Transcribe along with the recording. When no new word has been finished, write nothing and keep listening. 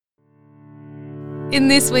In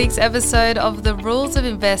this week's episode of The Rules of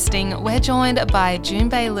Investing, we're joined by Jun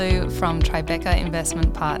Bei Liu from Tribeca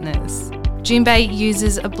Investment Partners. Jun Bei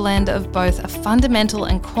uses a blend of both a fundamental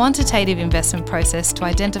and quantitative investment process to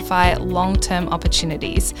identify long-term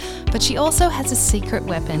opportunities, but she also has a secret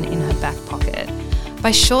weapon in her back pocket. By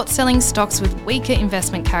short-selling stocks with weaker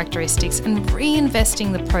investment characteristics and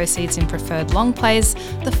reinvesting the proceeds in preferred long plays,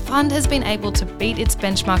 the fund has been able to beat its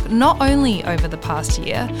benchmark not only over the past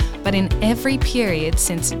year, but in every period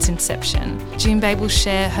since its inception. Jun Bei will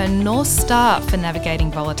share her North Star for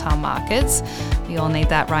navigating volatile markets, we all need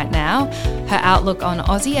that right now, her outlook on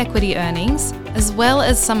Aussie equity earnings, as well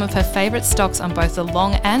as some of her favourite stocks on both the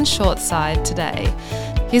long and short side today.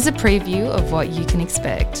 Here's a preview of what you can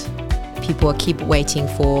expect. People keep waiting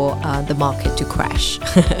for the market to crash.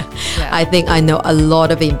 Yeah. I know a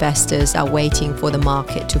lot of investors are waiting for the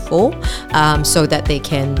market to fall so that they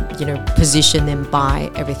can, position and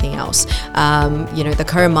buy everything else. The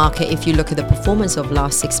current market, if you look at the performance of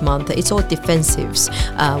last 6 months, it's all defensives.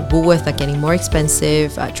 Woolworths are getting more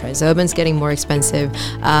expensive, Transurban's getting more expensive.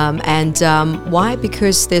 Why?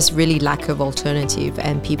 Because there's really lack of alternative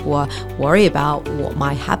and people are worried about what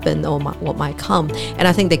might happen or what might come. And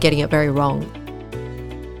I think they're getting it very wrong.